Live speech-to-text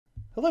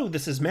Hello,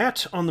 this is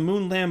Matt on the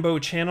Moon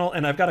Lambo channel,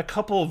 and I've got a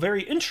couple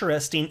very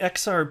interesting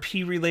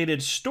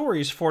XRP-related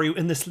stories for you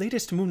in this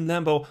latest Moon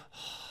Lambo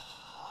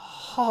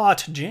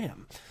hot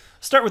jam.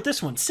 Start with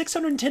this one.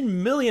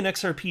 610 million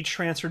XRP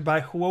transferred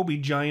by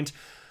Huobi giant,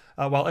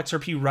 while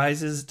XRP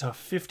rises to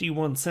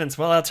 51 cents.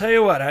 Well, I'll tell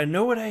you what, I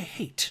know what I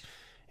hate,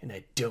 and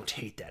I don't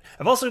hate that.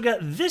 I've also got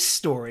this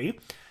story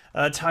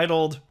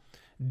titled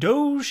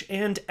Doge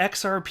and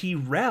XRP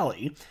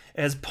rally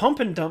as pump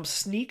and dump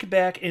sneak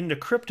back into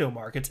crypto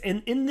markets.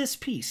 And in this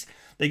piece,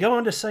 they go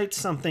on to cite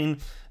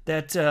something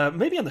that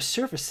maybe on the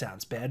surface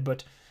sounds bad,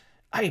 but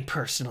I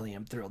personally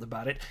am thrilled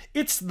about it.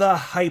 It's the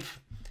hype.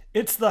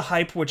 It's the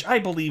hype which I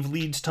believe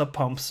leads to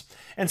pumps.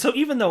 And so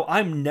even though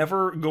I'm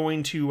never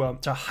going to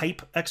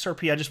hype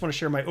XRP, I just want to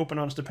share my open,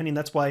 honest opinion.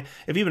 That's why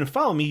if you even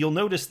follow me, you'll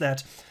notice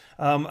that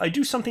I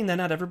do something that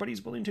not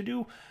everybody's willing to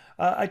do.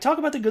 I talk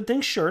about the good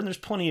things, sure, and there's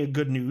plenty of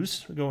good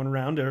news going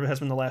around. There has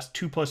been the last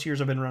 2+ years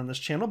I've been around this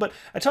channel, but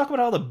I talk about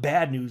all the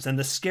bad news and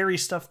the scary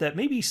stuff that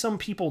maybe some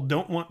people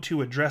don't want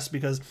to address,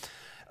 because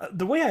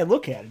the way I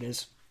look at it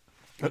is,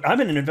 look, I'm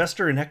an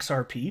investor in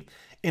XRP,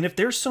 and if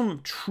there's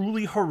some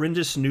truly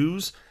horrendous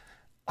news,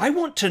 I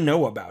want to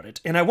know about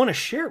it, and I want to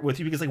share it with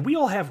you, because like we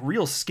all have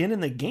real skin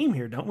in the game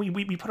here, don't we?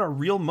 We put our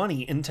real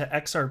money into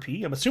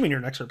XRP. I'm assuming you're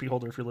an XRP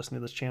holder if you're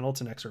listening to this channel. It's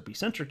an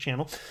XRP-centric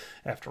channel,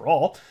 after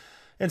all.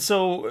 And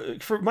so,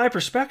 from my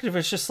perspective,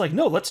 it's just like,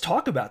 no, let's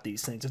talk about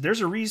these things. If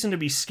there's a reason to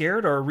be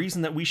scared or a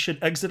reason that we should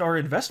exit our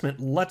investment,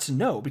 let's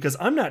know. Because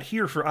I'm not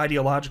here for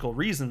ideological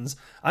reasons.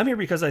 I'm here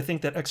because I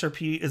think that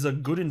XRP is a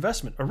good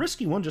investment. A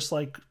risky one, just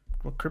like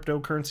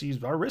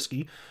cryptocurrencies are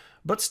risky.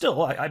 But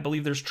still, I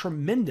believe there's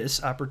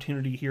tremendous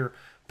opportunity here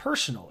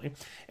personally.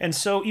 And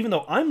so, even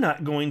though I'm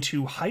not going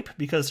to hype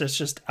because it's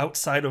just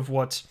outside of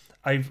what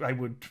it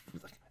would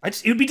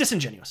be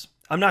disingenuous.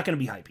 I'm not going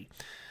to be hypey.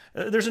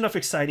 There's enough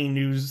exciting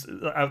news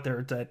out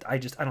there that I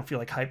don't feel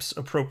like hype's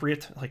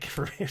appropriate, like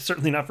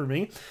certainly not for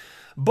me.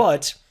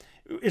 But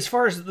as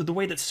far as the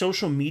way that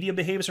social media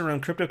behaves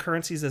around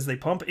cryptocurrencies as they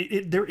pump,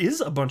 there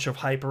is a bunch of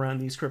hype around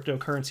these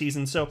cryptocurrencies.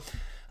 And so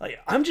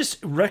I'm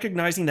just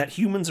recognizing that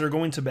humans are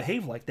going to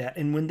behave like that.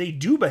 And when they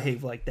do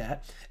behave like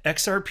that,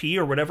 XRP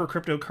or whatever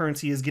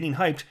cryptocurrency is getting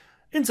hyped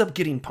ends up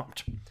getting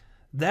pumped.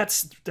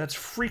 That's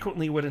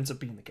frequently what ends up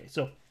being the case.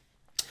 So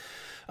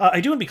I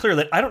do want to be clear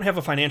that I don't have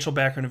a financial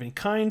background of any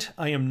kind.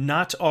 I am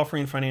not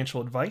offering financial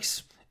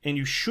advice, and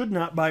you should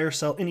not buy or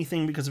sell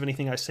anything because of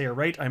anything I say or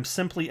write. I'm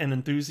simply an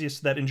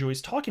enthusiast that enjoys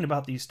talking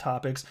about these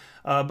topics,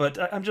 but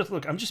I'm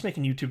just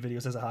making YouTube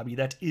videos as a hobby.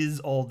 That is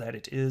all that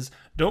it is.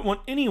 Don't want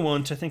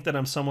anyone to think that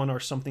I'm someone or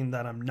something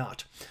that I'm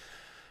not.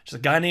 Just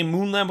a guy named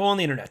Moon Lambo on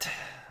the internet.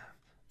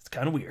 It's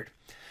kind of weird.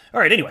 All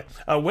right, anyway,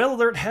 Whale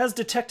Alert has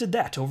detected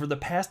that over the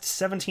past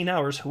 17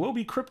 hours,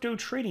 Huobi crypto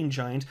trading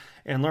giant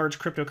and large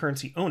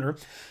cryptocurrency owner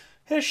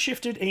has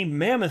shifted a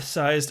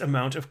mammoth-sized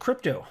amount of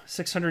crypto,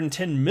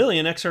 610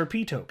 million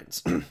XRP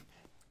tokens.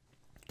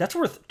 That's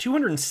worth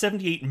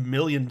 $278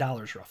 million,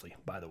 roughly,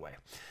 by the way.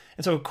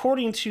 And so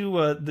according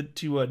to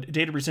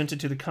data presented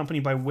to the company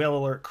by Whale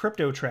Alert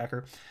Crypto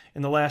Tracker,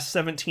 in the last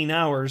 17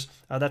 hours,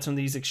 that's when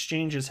these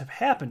exchanges have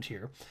happened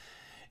here.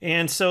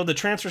 And so the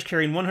transfers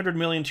carrying 100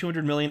 million,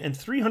 200 million, and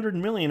 300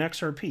 million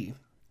XRP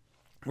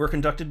were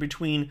conducted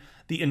between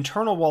the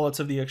internal wallets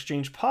of the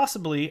exchange,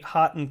 possibly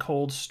hot and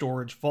cold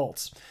storage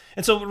vaults.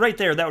 And so right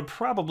there, that would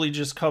probably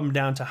just come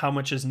down to how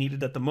much is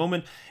needed at the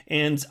moment.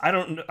 And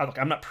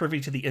I'm not privy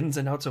to the ins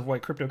and outs of why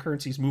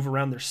cryptocurrencies move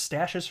around their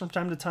stashes from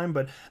time to time,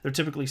 but they're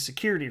typically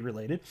security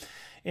related.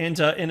 And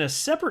in a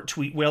separate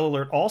tweet, Whale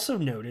Alert also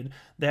noted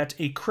that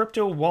a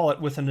crypto wallet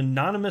with an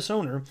anonymous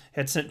owner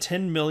had sent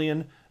 10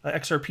 million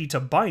XRP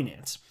to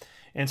Binance.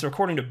 And so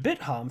according to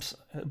BitHomp,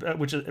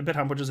 which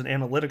is an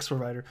analytics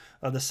provider,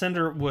 the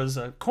sender was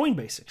a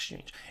Coinbase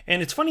exchange.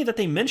 And it's funny that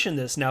they mention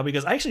this now,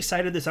 because I actually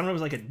cited this, I don't know, it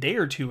was like a day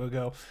or two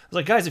ago. I was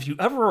like, guys, if you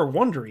ever are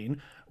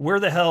wondering where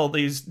the hell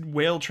these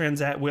Whale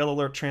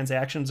Alert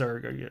transactions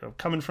are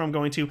coming from,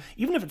 going to,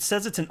 even if it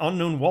says it's an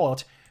unknown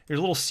wallet, there's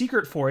a little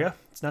secret for you.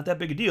 It's not that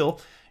big a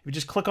deal. If you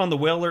just click on the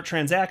Whale Alert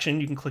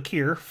transaction, you can click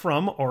here,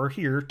 from, or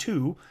here,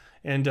 to,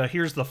 and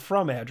here's the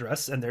from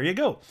address, and there you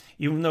go.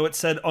 Even though it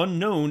said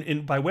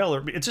unknown by Whale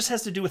Alert, it just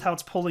has to do with how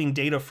it's pulling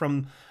data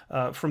from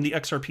the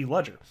XRP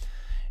ledger.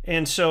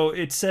 And so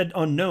it said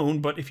unknown,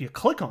 but if you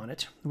click on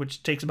it,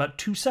 which takes about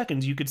 2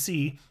 seconds, you could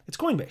see it's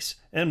Coinbase.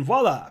 And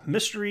voila,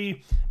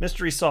 mystery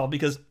solved,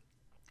 because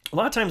a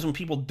lot of times when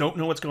people don't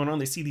know what's going on,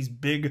 they see these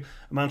big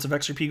amounts of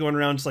XRP going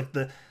around. It's like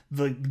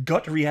the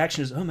gut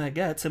reaction is, oh my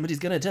God, somebody's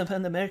going to dump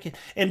on the market.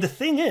 And the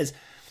thing is,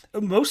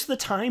 most of the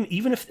time,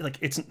 even if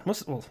it's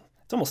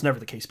almost never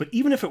the case, but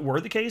even if it were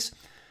the case,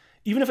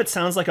 even if it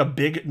sounds like a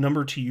big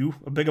number to you,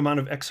 a big amount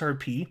of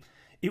XRP,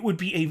 it would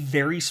be a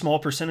very small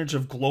percentage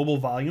of global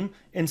volume.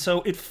 And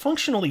so it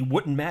functionally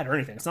wouldn't matter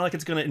anything. It's not like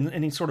it's going to, in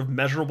any sort of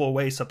measurable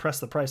way, suppress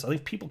the price. I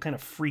think people kind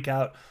of freak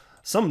out.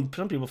 Some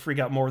people freak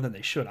out more than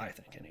they should, I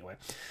think, anyway.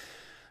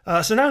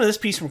 So now to this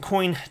piece from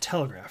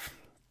Cointelegraph.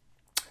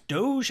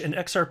 Doge and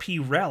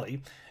XRP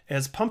rally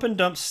as pump and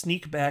dumps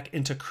sneak back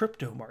into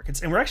crypto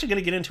markets. And we're actually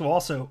going to get into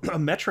also a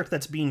metric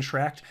that's being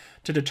tracked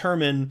to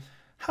determine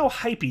how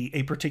hypey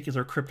a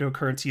particular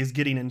cryptocurrency is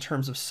getting in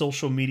terms of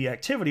social media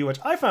activity, which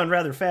I found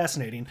rather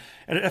fascinating.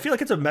 And I feel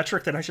like it's a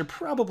metric that I should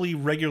probably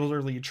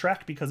regularly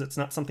track because it's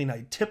not something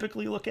I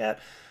typically look at.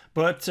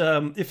 But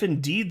if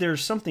indeed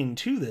there's something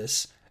to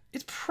this,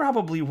 it's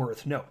probably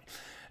worth knowing.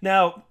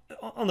 Now,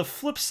 on the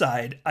flip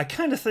side, I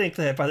kind of think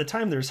that by the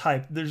time there's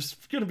hype, there's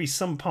going to be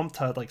some pump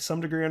to like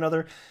some degree or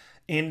another.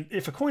 And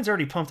if a coin's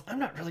already pumped, I'm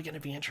not really going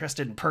to be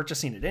interested in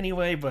purchasing it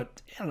anyway,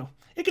 but I don't know.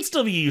 It could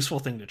still be a useful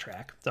thing to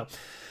track. So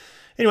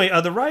anyway,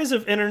 the rise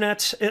of of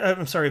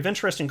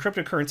interesting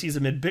cryptocurrencies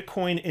amid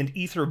Bitcoin and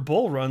Ether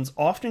bull runs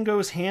often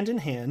goes hand in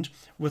hand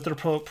with the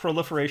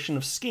proliferation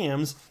of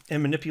scams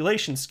and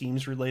manipulation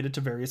schemes related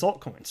to various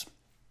altcoins.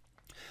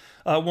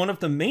 One of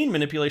the main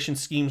manipulation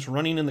schemes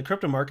running in the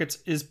crypto markets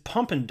is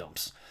pump and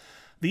dumps.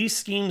 These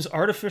schemes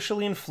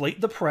artificially inflate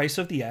the price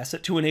of the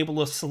asset to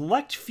enable a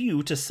select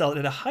few to sell it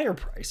at a higher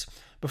price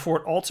before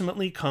it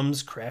ultimately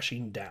comes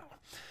crashing down.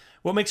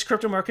 What makes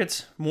crypto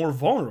markets more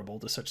vulnerable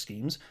to such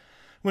schemes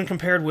when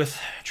compared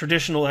with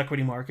traditional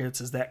equity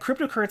markets is that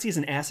cryptocurrency is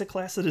an asset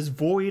class that is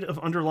void of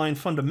underlying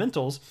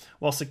fundamentals,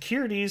 while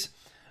securities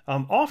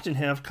often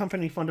have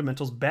company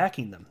fundamentals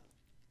backing them.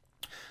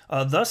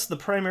 Thus, the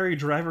primary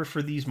driver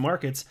for these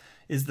markets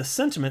is the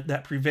sentiment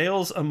that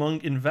prevails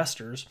among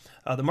investors.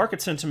 The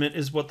market sentiment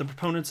is what the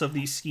proponents of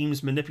these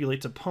schemes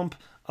manipulate to pump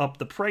up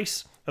the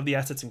price of the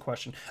assets in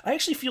question. I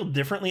actually feel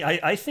differently.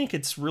 I think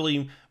it's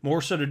really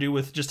more so to do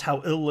with just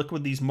how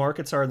illiquid these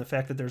markets are and the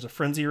fact that there's a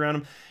frenzy around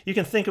them. You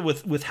can think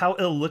of with how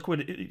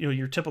illiquid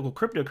your typical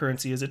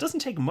cryptocurrency is. It doesn't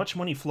take much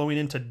money flowing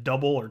in to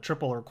double or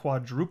triple or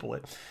quadruple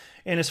it.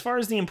 And as far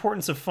as the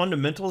importance of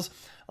fundamentals,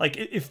 like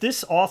if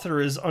this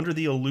author is under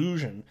the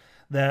illusion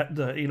that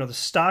the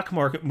stock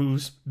market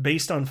moves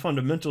based on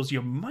fundamentals,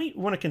 you might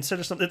want to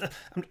consider something.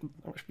 I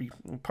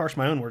should parse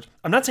my own words.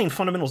 I'm not saying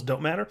fundamentals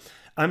don't matter.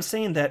 I'm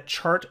saying that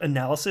chart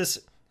analysis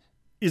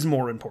is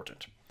more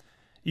important.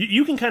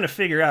 You can kind of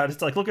figure out.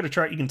 It's like look at a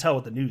chart, you can tell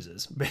what the news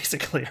is,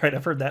 basically, right?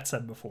 I've heard that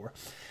said before,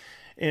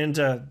 and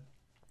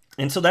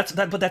so that's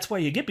that. But that's why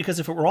you get, because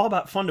if it were all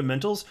about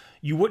fundamentals,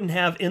 you wouldn't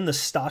have in the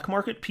stock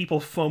market people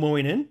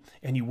FOMOing in,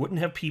 and you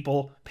wouldn't have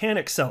people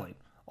panic selling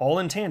all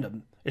in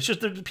tandem. It's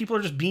just that people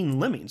are just being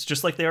lemmings,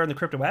 just like they are in the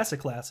crypto asset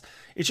class.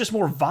 It's just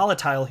more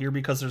volatile here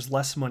because there's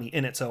less money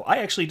in it. So I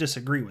actually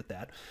disagree with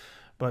that.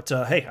 But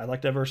hey, I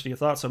like diversity of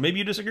thought, so maybe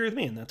you disagree with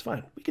me, and that's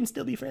fine. We can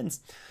still be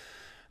friends.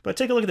 But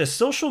take a look at this.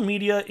 Social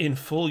media in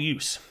full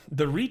use.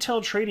 The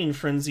retail trading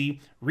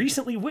frenzy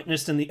recently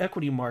witnessed in the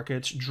equity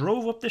markets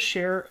drove up the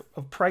share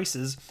of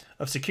prices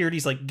of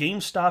securities like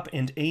GameStop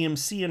and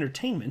AMC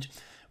Entertainment,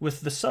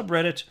 with the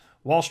subreddit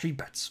Wall Street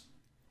Bets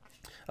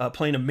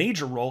playing a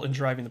major role in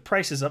driving the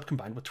prices up,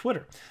 combined with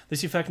Twitter.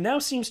 This effect now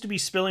seems to be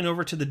spilling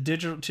over to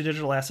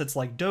digital assets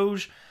like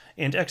Doge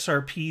and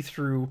XRP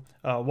through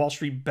Wall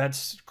Street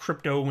Bets,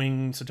 Crypto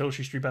Wing,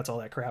 Satoshi Street Bets, all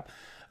that crap.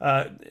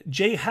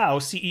 Jay Howe,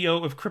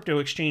 CEO of crypto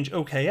exchange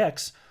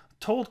OKX,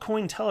 told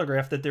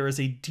Cointelegraph that there is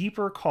a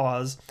deeper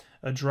cause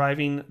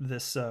driving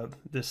this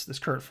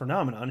current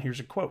phenomenon. Here's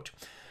a quote.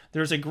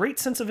 There's a great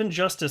sense of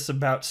injustice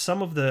about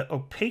some of the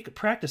opaque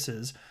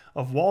practices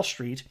of Wall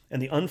Street and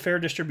the unfair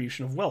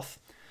distribution of wealth.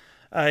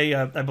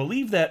 I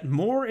believe that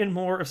more and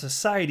more of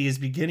society is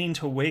beginning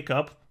to wake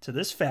up to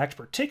this fact,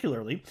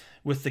 particularly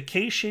with the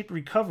K-shaped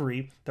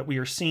recovery that we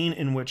are seeing,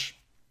 in which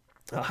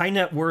high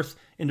net worth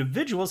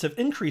individuals have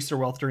increased their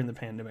wealth during the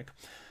pandemic.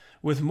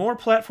 With more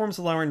platforms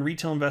allowing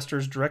retail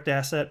investors direct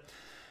access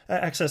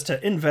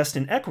to invest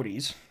in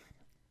equities,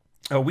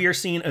 we are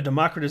seeing a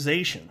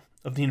democratization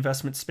of the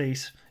investment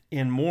space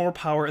and more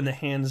power in the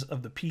hands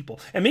of the people.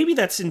 And maybe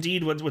that's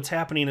indeed what's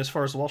happening as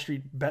far as Wall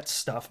Street Bets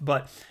stuff.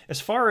 But as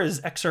far as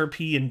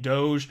XRP and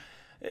Doge,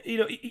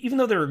 even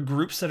though there are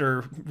groups that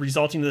are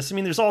resulting in this, I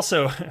mean, there's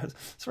also, as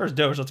far as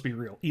Doge, let's be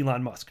real,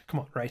 Elon Musk, come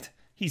on, right?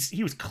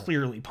 He was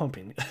clearly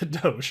pumping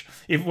Doge.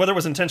 Whether it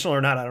was intentional or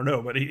not, I don't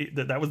know, but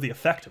that was the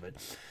effect of it.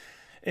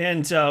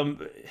 And,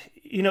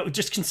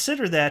 just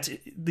consider that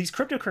these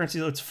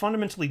cryptocurrencies, it's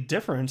fundamentally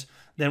different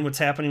than what's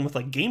happening with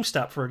like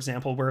GameStop, for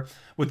example, where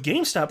with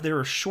GameStop, there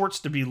are shorts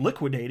to be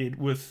liquidated.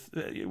 With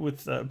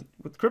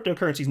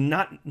cryptocurrencies,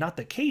 not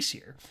the case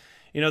here.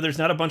 There's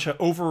not a bunch of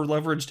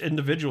over-leveraged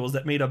individuals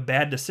that made a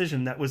bad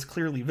decision that was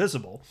clearly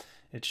visible.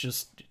 It's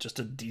just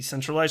a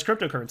decentralized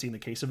cryptocurrency in the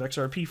case of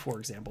XRP, for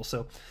example.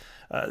 So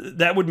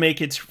that would make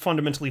it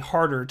fundamentally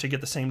harder to get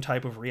the same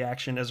type of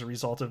reaction as a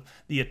result of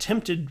the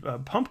attempted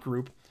pump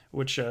group,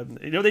 which,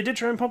 they did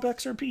try and pump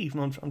XRP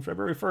on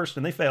February 1st,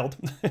 and they failed.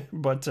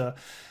 But,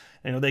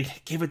 they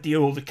gave it the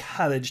old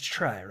college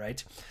try,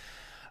 right?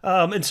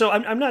 And so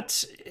I'm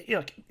not,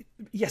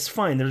 yes,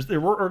 fine.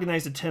 There were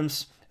organized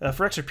attempts.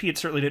 For XRP, it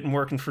certainly didn't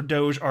work. And for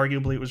Doge,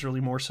 arguably, it was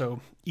really more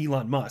so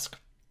Elon Musk.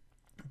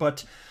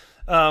 But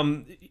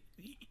even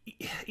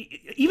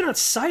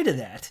outside of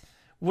that,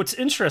 what's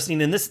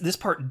interesting, and this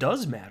part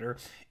does matter,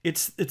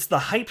 it's the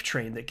hype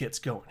train that gets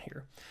going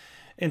here.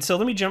 And so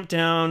let me jump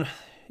down.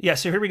 Yeah,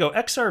 so here we go.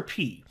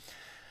 XRP.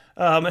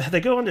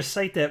 They go on to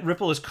cite that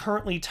Ripple is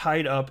currently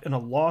tied up in a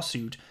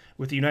lawsuit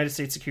with the United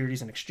States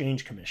Securities and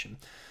Exchange Commission.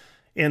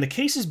 And the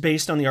case is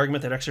based on the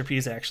argument that XRP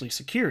is actually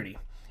security.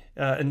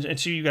 And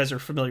so you guys are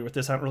familiar with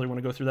this. I don't really want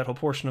to go through that whole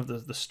portion of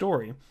the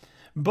story.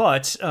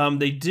 But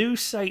they do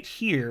cite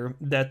here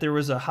that there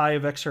was a high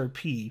of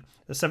XRP,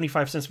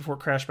 75 cents before it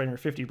crashed by near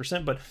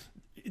 50%. But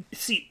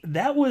see,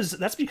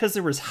 that's because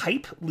there was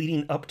hype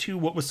leading up to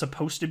what was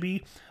supposed to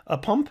be a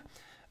pump.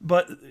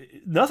 But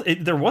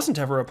there wasn't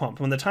ever a pump.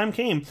 When the time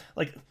came,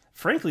 like,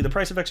 frankly, the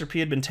price of XRP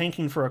had been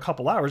tanking for a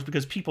couple hours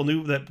because people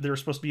knew that there was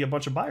supposed to be a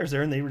bunch of buyers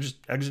there and they were just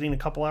exiting a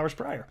couple hours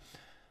prior.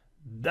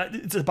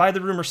 It's a buy the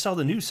rumor, sell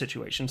the news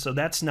situation, so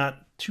that's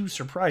not too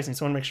surprising.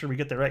 So I want to make sure we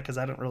get that right because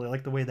I don't really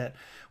like the way that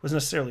was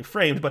necessarily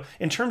framed. But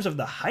in terms of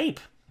the hype,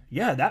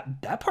 yeah,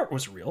 that part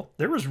was real.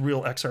 There was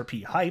real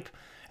XRP hype.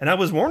 And I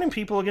was warning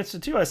people against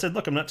it too. I said,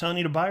 look, I'm not telling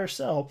you to buy or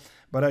sell,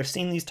 but I've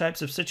seen these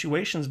types of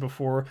situations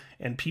before,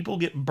 and people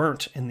get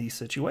burnt in these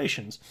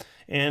situations.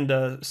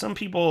 And some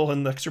people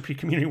in the XRP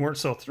community weren't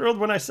so thrilled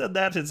when I said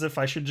that, as if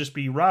I should just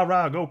be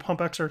rah, go pump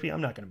XRP.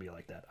 I'm not going to be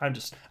like that.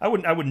 I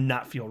would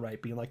not feel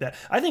right being like that.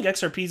 I think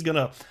XRP is going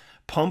to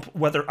pump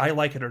whether I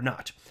like it or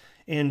not.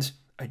 And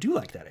I do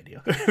like that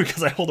idea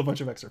because I hold a bunch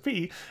of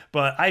XRP,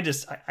 but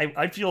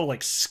I feel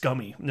like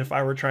scummy if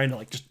I were trying to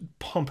like just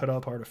pump it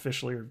up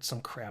artificially or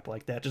some crap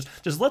like that.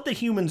 Just let the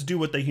humans do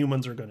what the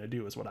humans are going to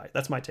do is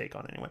that's my take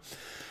on it anyway.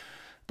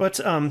 But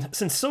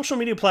since social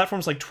media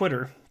platforms like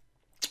Twitter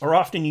are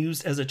often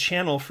used as a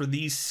channel for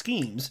these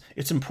schemes,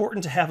 it's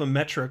important to have a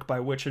metric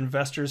by which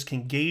investors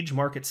can gauge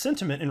market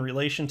sentiment in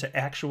relation to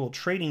actual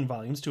trading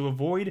volumes to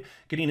avoid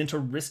getting into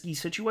risky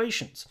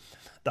situations.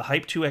 The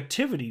hype to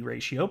activity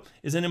ratio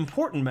is an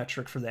important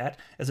metric for that,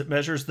 as it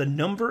measures the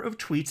number of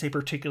tweets a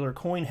particular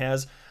coin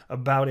has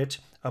about it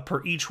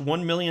per each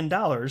 $1 million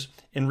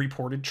in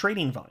reported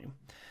trading volume.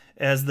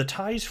 As the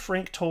Ty's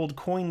Frank told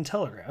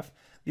Cointelegraph,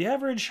 the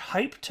average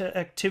hype to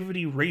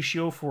activity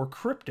ratio for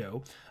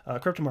crypto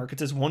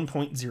markets is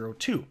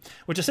 1.02,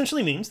 which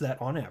essentially means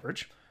that on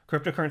average,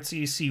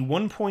 cryptocurrencies see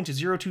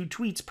 1.02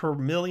 tweets per $1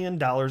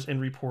 million in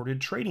reported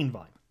trading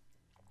volume.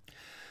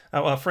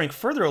 Frank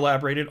further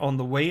elaborated on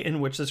the way in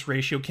which this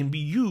ratio can be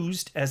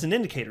used as an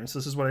indicator. And so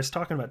this is what I was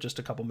talking about just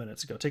a couple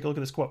minutes ago. Take a look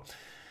at this quote.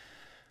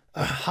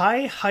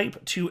 High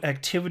hype to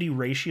activity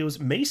ratios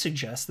may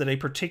suggest that a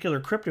particular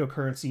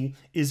cryptocurrency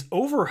is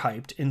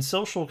overhyped in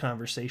social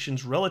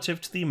conversations relative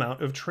to the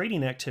amount of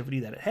trading activity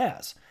that it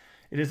has.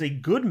 It is a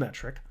good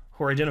metric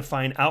for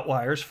identifying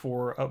outliers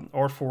for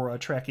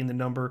tracking the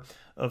number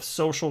of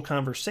social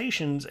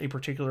conversations a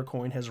particular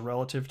coin has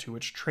relative to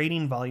its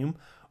trading volume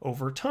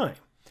over time.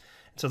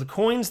 So the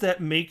coins that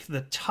make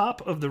the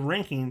top of the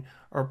ranking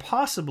are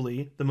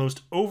possibly the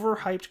most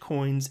overhyped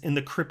coins in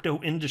the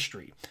crypto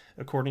industry,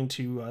 according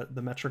to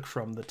the metric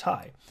from the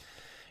TIE.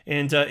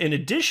 And in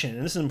addition,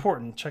 and this is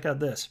important, check out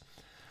this.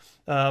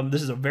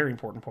 This is a very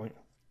important point.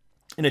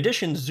 In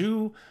addition,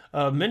 Zhu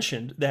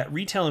mentioned that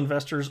retail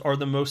investors are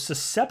the most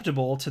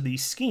susceptible to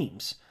these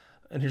schemes.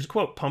 And here's a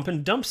quote, "Pump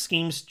and dump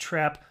schemes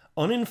trap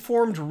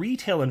uninformed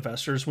retail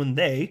investors when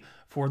they,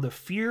 for the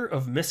fear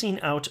of missing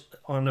out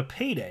on a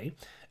payday,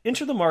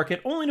 enter the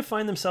market only to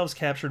find themselves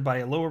captured by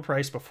a lower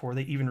price before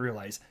they even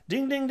realize.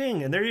 Ding, ding,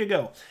 ding, and there you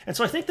go." And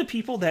so I think the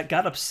people that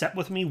got upset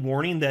with me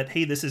warning that,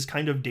 hey, this is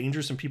kind of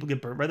dangerous and people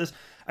get burnt by this,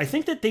 I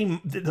think that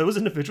those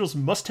individuals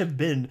must have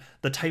been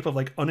the type of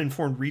like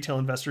uninformed retail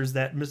investors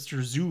that Mr.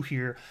 Zhu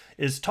here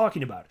is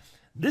talking about.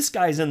 This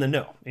guy's in the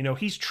know. You know,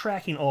 he's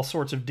tracking all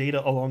sorts of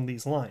data along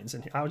these lines,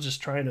 and I was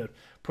just trying to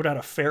put out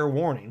a fair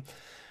warning.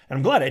 And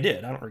I'm glad I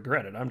did. I don't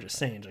regret it. I'm just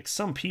saying, like,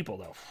 some people,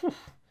 though, whew,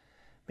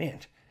 man,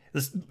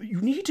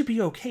 you need to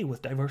be okay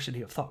with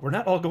diversity of thought. We're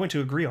not all going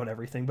to agree on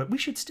everything, but we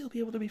should still be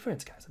able to be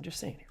friends, guys. I'm just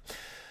saying here.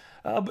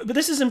 But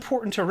this is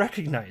important to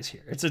recognize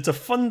here. It's a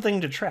fun thing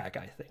to track,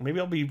 I think.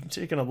 Maybe I'll be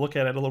taking a look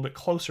at it a little bit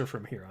closer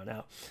from here on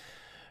out.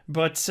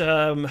 But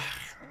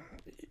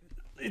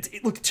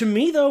look, to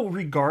me, though,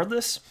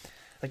 regardless,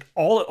 like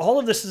all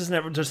of this is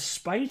never,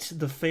 despite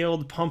the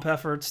failed pump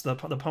efforts, the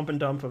pump and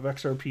dump of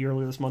XRP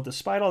earlier this month,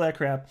 despite all that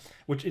crap,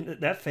 which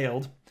that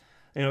failed.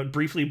 You know, it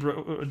briefly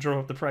drove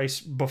up the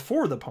price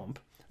before the pump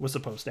was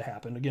supposed to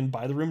happen. Again,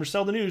 buy the rumor,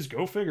 sell the news,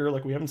 go figure,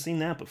 like we haven't seen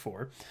that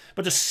before.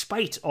 But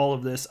despite all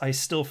of this, I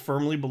still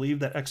firmly believe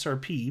that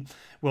XRP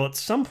will at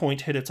some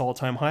point hit its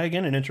all-time high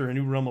again and enter a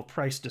new realm of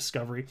price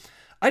discovery.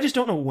 I just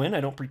don't know when.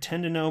 I don't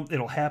pretend to know.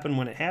 It'll happen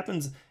when it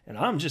happens, and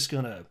I'm just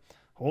going to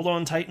hold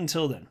on tight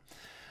until then.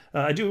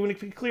 I do want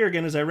to be clear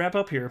again as I wrap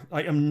up here.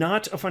 I am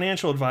not a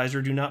financial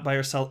advisor. Do not buy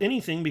or sell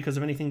anything because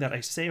of anything that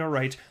I say or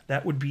write.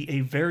 That would be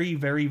a very,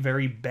 very,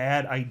 very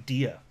bad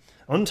idea.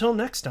 Until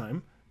next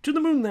time, to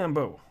the moon,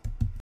 Lambo.